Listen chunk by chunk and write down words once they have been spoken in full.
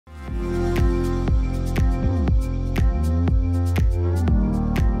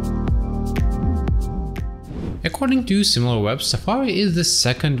According to SimilarWeb, Safari is the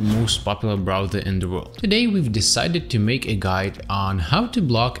second most popular browser in the world. Today we've decided to make a guide on how to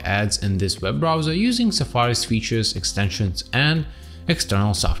block ads in this web browser using Safari's features, extensions, and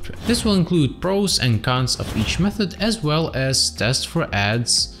external software. This will include pros and cons of each method, as well as tests for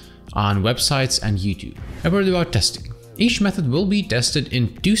ads on websites and YouTube. A word about testing. Each method will be tested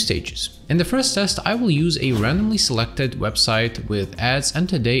in 2 stages. In the first test, I will use a randomly selected website with ads, and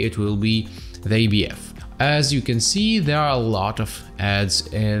today it will be the ABF. As you can see, there are a lot of ads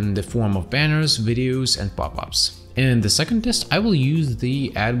in the form of banners, videos, and pop-ups. In the second test, I will use the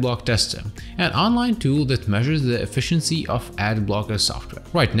AdBlock tester, an online tool that measures the efficiency of ad blocker software.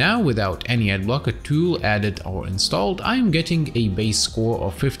 Right now, without any ad blocker tool added or installed, I am getting a base score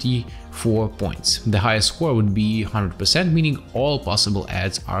of 54 points. The highest score would be 100%, meaning all possible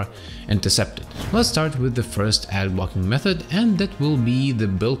ads are intercepted. Let's start with the first ad blocking method, and that will be the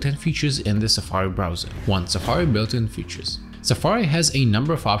built-in features in the Safari browser. 1. Safari built-in features. Safari has a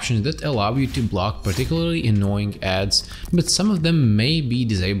number of options that allow you to block particularly annoying ads, but some of them may be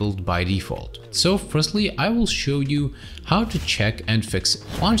disabled by default. So firstly, I will show you how to check and fix it.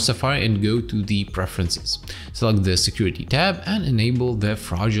 Launch Safari and go to the Preferences. Select the Security tab and enable the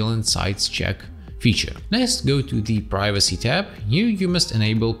Fraudulent Sites Check feature. Next, go to the Privacy tab. Here you must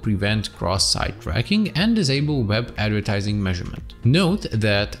enable Prevent Cross-Site Tracking and disable Web Advertising Measurement. Note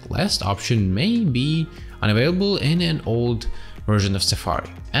that last option may be unavailable in an old version of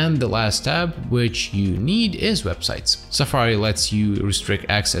Safari. And the last tab which you need is Websites. Safari lets you restrict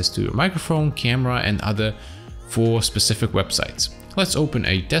access to your microphone, camera, and other for specific websites. Let's open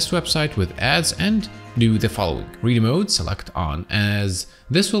a test website with ads and do the following. Read mode, select on, as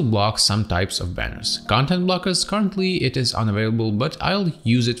this will block some types of banners. Content blockers, currently it is unavailable, but I'll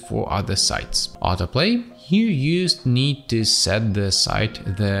use it for other sites. Autoplay, here you need to set the site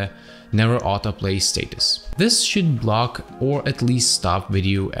the never autoplay status. This should block or at least stop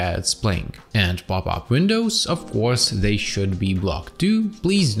video ads playing. And pop-up windows, of course, they should be blocked too.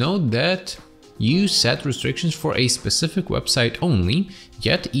 Please note that you set restrictions for a specific website only,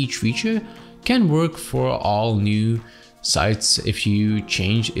 yet each feature can work for all new sites if you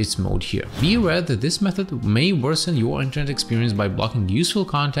change its mode here. Be aware that this method may worsen your internet experience by blocking useful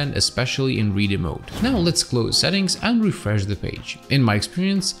content, especially in reader mode. Now let's close settings and refresh the page. In my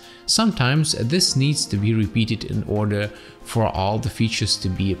experience, sometimes this needs to be repeated in order for all the features to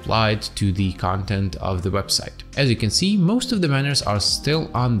be applied to the content of the website. As you can see, most of the banners are still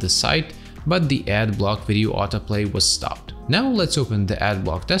on the site, but the AdBlock video autoplay was stopped. Now let's open the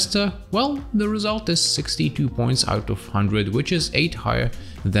AdBlock tester. Well, the result is 62 points out of 100, which is 8 higher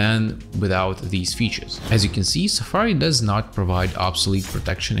than without these features. As you can see, Safari does not provide obsolete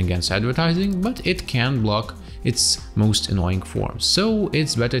protection against advertising, but it can block its most annoying forms. So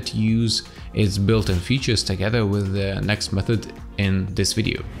it's better to use its built-in features together with the next method in this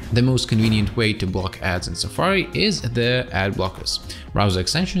video. The most convenient way to block ads in Safari is the ad blockers, browser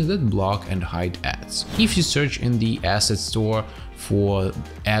extensions that block and hide ads. If you search in the asset store for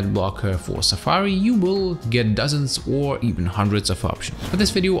ad blocker for Safari, you will get dozens or even hundreds of options. For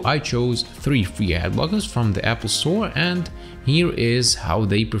this video, I chose 3 free ad blockers from the Apple Store, and here is how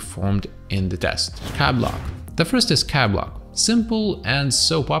they performed in the test. AdBlock. The first is AdBlock. Simple and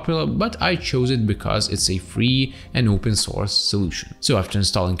so popular, but I chose it because it's a free and open source solution. So after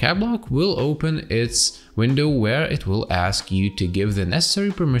installing AdBlock, we'll open its window where it will ask you to give the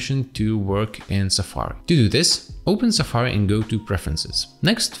necessary permission to work in Safari. To do this, open Safari and go to Preferences.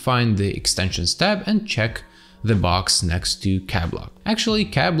 Next, find the Extensions tab and check the box next to AdBlock. Actually,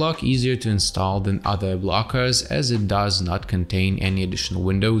 AdBlock easier to install than other blockers, as it does not contain any additional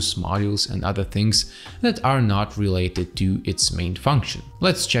windows, modules, and other things that are not related to its main function.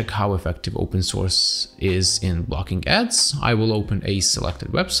 Let's check how effective open source is in blocking ads. I will open a selected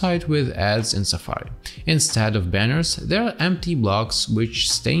website with ads in Safari. Instead of banners, there are empty blocks which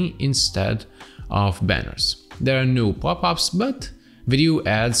stay instead of banners. There are no pop-ups, but video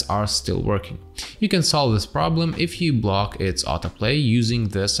ads are still working. You can solve this problem if you block its autoplay using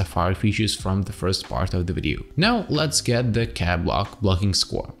the Safari features from the first part of the video. Now let's get the AdBlock blocking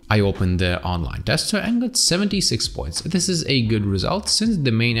score. I opened the online tester and got 76 points. This is a good result since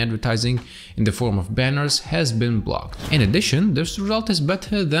the main advertising in the form of banners has been blocked. In addition, this result is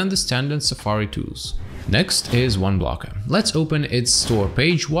better than the standard Safari tools. Next is OneBlocker. Let's open its store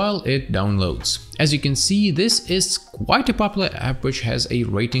page while it downloads. As you can see, this is quite a popular app which has a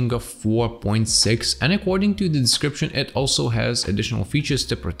rating of 4.6, and according to the description, it also has additional features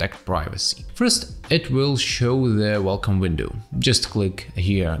to protect privacy. First, it will show the welcome window. Just click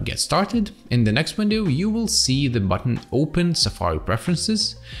here, get started. In the next window, you will see the button Open Safari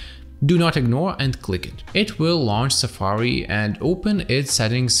Preferences. Do not ignore and click it. It will launch Safari and open its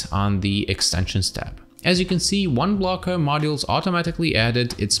settings on the Extensions tab. As you can see, OneBlocker modules automatically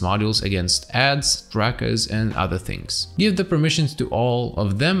added its modules against ads, trackers, and other things. Give the permissions to all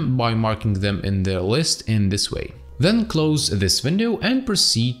of them by marking them in their list in this way. Then close this window and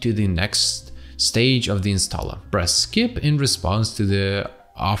proceed to the next stage of the installer. Press skip in response to the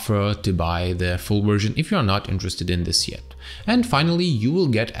offer to buy the full version if you are not interested in this yet. And finally, you will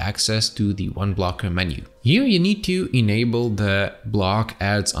get access to the OneBlocker menu. Here you need to enable the block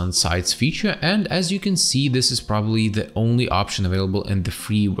ads on sites feature, and as you can see, this is probably the only option available in the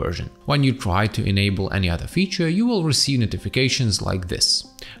free version. When you try to enable any other feature, you will receive notifications like this.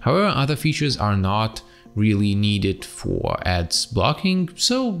 However, other features are not really needed for ads blocking,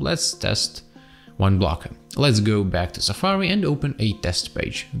 so let's test OneBlocker. Let's go back to Safari and open a test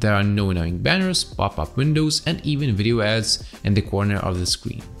page. There are no annoying banners, pop-up windows, and even video ads in the corner of the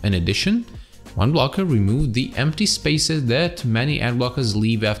screen. In addition, OneBlocker removed the empty spaces that many ad blockers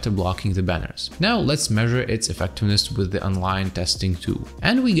leave after blocking the banners. Now let's measure its effectiveness with the online testing tool.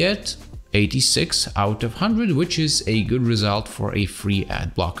 And we get 86 out of 100, which is a good result for a free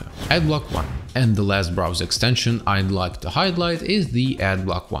ad blocker. AdBlock One. And the last browser extension I'd like to highlight is the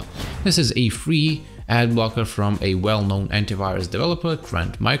AdBlock One. This is a free ad blocker from a well-known antivirus developer,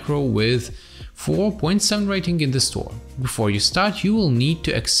 Diferent with 4.7 rating in the store. Before you start, you will need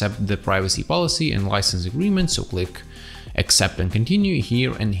to accept the privacy policy and license agreement, so click accept and continue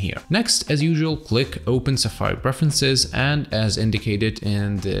here and here. Next, as usual, click open Safari preferences, and as indicated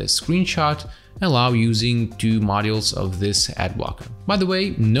in the screenshot, allow using two modules of this ad blocker. By the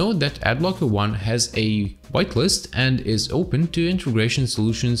way, note that AdBlock One has a whitelist and is open to integration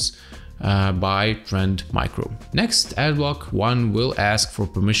solutions by Trend Micro. Next, AdBlock One will ask for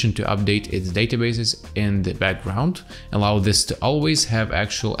permission to update its databases in the background, allow this to always have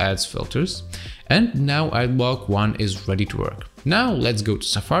actual ads filters, and now AdBlock One is ready to work. Now let's go to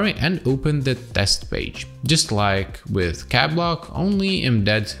Safari and open the test page. Just like with CapBlock, only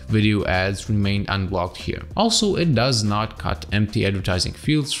embed video ads remain unblocked here. Also, it does not cut empty advertising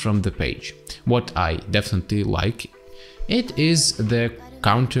fields from the page. What I definitely like it is the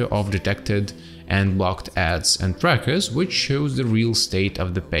counter of detected and blocked ads and trackers, which shows the real state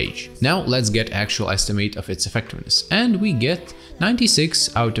of the page. Now let's get actual estimate of its effectiveness, and we get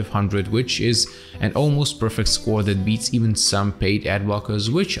 96 out of 100, which is an almost perfect score that beats even some paid ad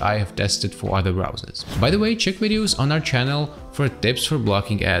blockers which I have tested for other browsers. By the way, check videos on our channel for tips for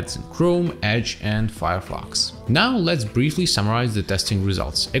blocking ads in Chrome, Edge, and Firefox. Now let's briefly summarize the testing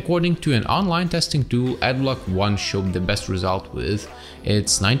results. According to an online testing tool, AdBlock One showed the best result with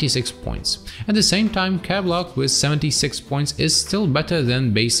its 96 points. At the same time, CapBlock with 76 points is still better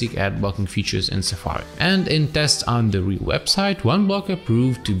than basic ad blocking features in Safari. And in tests on the real website, OneBlocker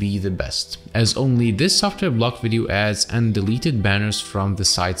proved to be the best, as only this software blocked video ads and deleted banners from the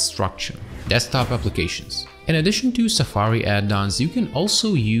site's structure. Desktop applications. In addition to Safari add-ons, you can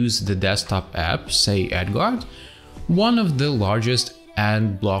also use the desktop app, say AdGuard, one of the largest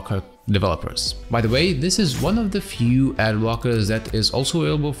ad blocker developers. By the way, this is one of the few ad blockers that is also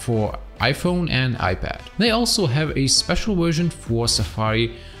available for iPhone and iPad. They also have a special version for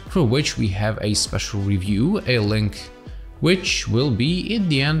Safari, for which we have a special review, a link which will be at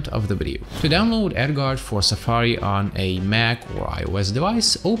the end of the video. To download AdGuard for Safari on a Mac or iOS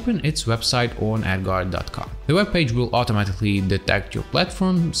device, open its website on adguard.com. The webpage will automatically detect your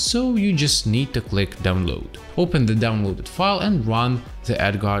platform, so you just need to click download. Open the downloaded file and run the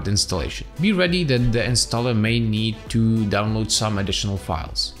AdGuard installation. Be ready that the installer may need to download some additional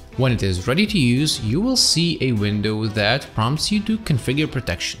files. When it is ready to use, you will see a window that prompts you to configure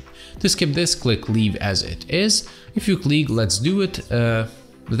protection. To skip this, click leave as it is. If you click let's do it,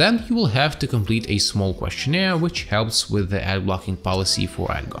 then you will have to complete a small questionnaire which helps with the ad blocking policy for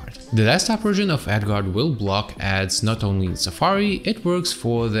AdGuard. The desktop version of AdGuard will block ads not only in Safari, it works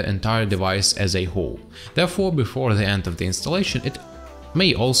for the entire device as a whole. Therefore, before the end of the installation, it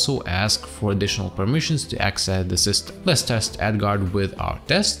may also ask for additional permissions to access the system. Let's test AdGuard with our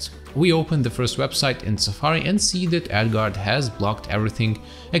test. We open the first website in Safari and see that AdGuard has blocked everything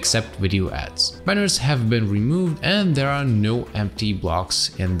except video ads. Banners have been removed and there are no empty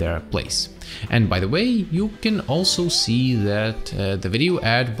blocks in their place. And by the way, you can also see that the video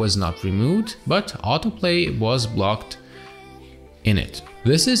ad was not removed, but autoplay was blocked in it.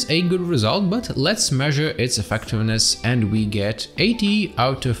 This is a good result, but let's measure its effectiveness and we get 80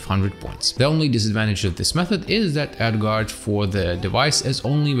 out of 100 points. The only disadvantage of this method is that AdGuard for the device is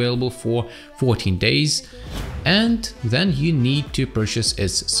only available for 14 days and then you need to purchase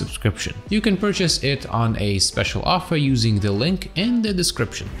its subscription. You can purchase it on a special offer using the link in the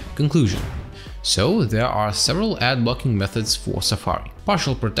description. Conclusion. So there are several ad blocking methods for Safari.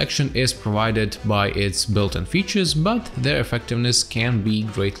 Partial protection is provided by its built-in features, but their effectiveness can be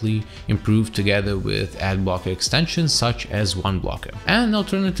greatly improved together with ad blocker extensions such as OneBlocker. An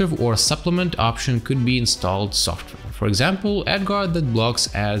alternative or supplement option could be installed software. For example, AdGuard that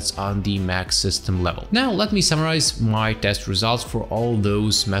blocks ads on the Mac system level. Now let me summarize my test results for all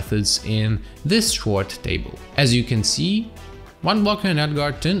those methods in this short table. As you can see, OneBlocker and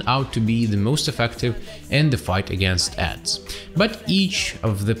AdGuard turn out to be the most effective in the fight against ads. But each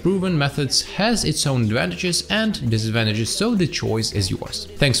of the proven methods has its own advantages and disadvantages, so the choice is yours.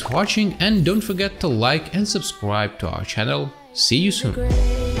 Thanks for watching and don't forget to like and subscribe to our channel. See you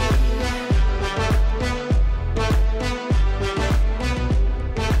soon.